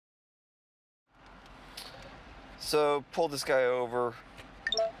So pulled this guy over.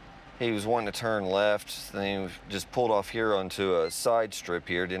 He was wanting to turn left, then he just pulled off here onto a side strip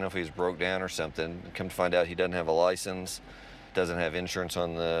here. Didn't know if he was broke down or something. Come to find out he doesn't have a license, doesn't have insurance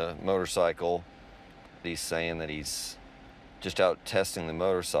on the motorcycle. He's saying that he's just out testing the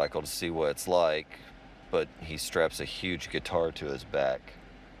motorcycle to see what it's like, but he straps a huge guitar to his back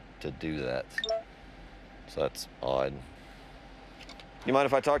to do that. So that's odd. You mind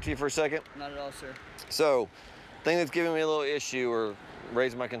if I talk to you for a second? Not at all, sir. So, thing that's giving me a little issue or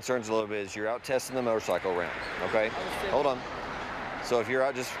raising my concerns a little bit is you're out testing the motorcycle around, okay? Hold on. So if you're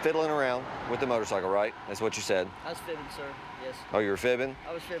out just fiddling around with the motorcycle, right? That's what you said. I was fibbing, sir. Yes. Oh, you were fibbing?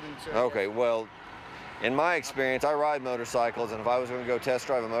 I was fibbing, sir. Okay, yes. well, in my experience, I ride motorcycles, and if I was going to go test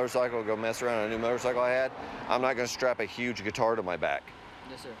drive a motorcycle or go mess around on a new motorcycle I had, I'm not going to strap a huge guitar to my back.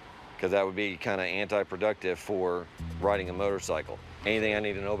 Yes, sir. Because that would be kind of anti-productive for riding a motorcycle. Anything I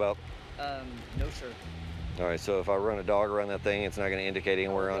need to know about? No, sir. All right, so if I run a dog around that thing, it's not going to indicate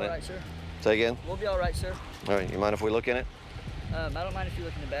anywhere on it? All right, sir. Say again? We'll be all right, sir. All right, you mind if we look in it? I don't mind if you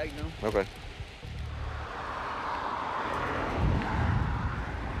look in the bag, no. Okay.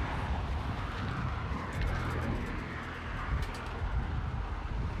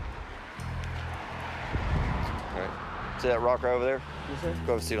 All right. See that rock right over there? Yes, sir.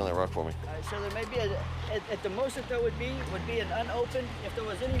 Go and sit on that rock for me. All right, so there may be at the most that there would be an unopened, if there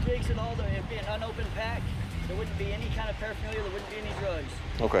was any jigs at all, it would be an unopened pack. There wouldn't be any kind of paraphernalia, there wouldn't be any drugs.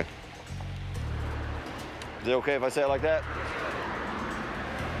 Okay. Is it okay if I say it like that?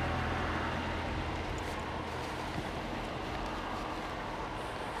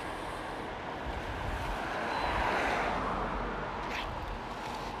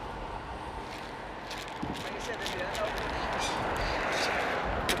 Like I said, there'd be unopened.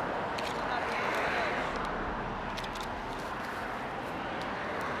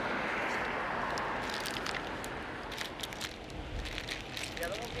 Yeah,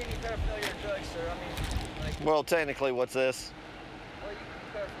 there won't be any paraphernalia or drugs, sir. I mean, like... Well, technically, what's this? Well, you can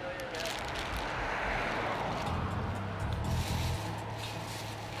paraphernalia, yeah.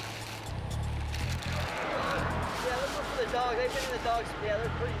 Yeah, let's look for the dogs. They've been in the dogs. Yeah,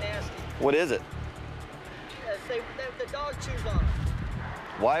 they're pretty nasty. What is it? Yeah, the dog chews on them.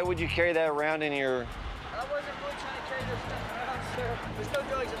 Why would you carry that around in your... I wasn't really trying to carry this stuff around, sir. There's no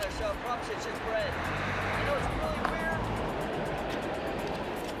drugs in there, so I promise you it's just bread. You know, it's really weird.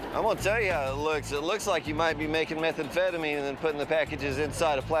 I'm gonna tell you how it looks. It looks like you might be making methamphetamine and then putting the packages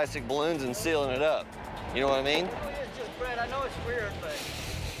inside of plastic balloons and sealing it up. You know what I mean? It really is just bread. I know it's weird, but...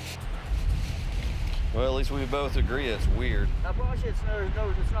 Well, at least we both agree it's weird. I promise you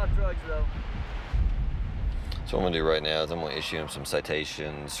it's not drugs, though. So what I'm gonna do right now is I'm gonna issue him some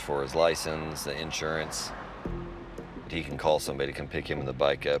citations for his license, the insurance. He can call somebody to come pick him and the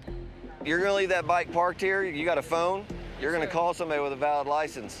bike up. You're gonna leave that bike parked here? You got a phone? You're gonna call somebody with a valid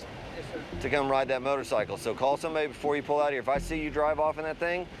license to come ride that motorcycle. So call somebody before you pull out here. If I see you drive off in that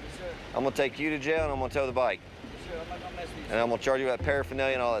thing, I'm gonna take you to jail and I'm gonna tow the bike. Yes, sir. I'm not gonna mess with you. And I'm gonna charge you about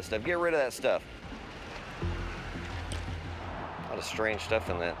paraphernalia and all that stuff. Get rid of that stuff. A lot of strange stuff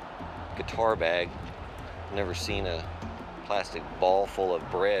in that guitar bag. Never seen a plastic ball full of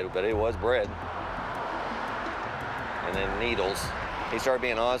bread, but it was bread. And then needles. He started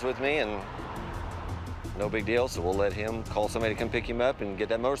being honest with me and no big deal, so we'll let him call somebody to come pick him up and get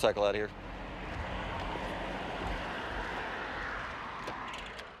that motorcycle out of here.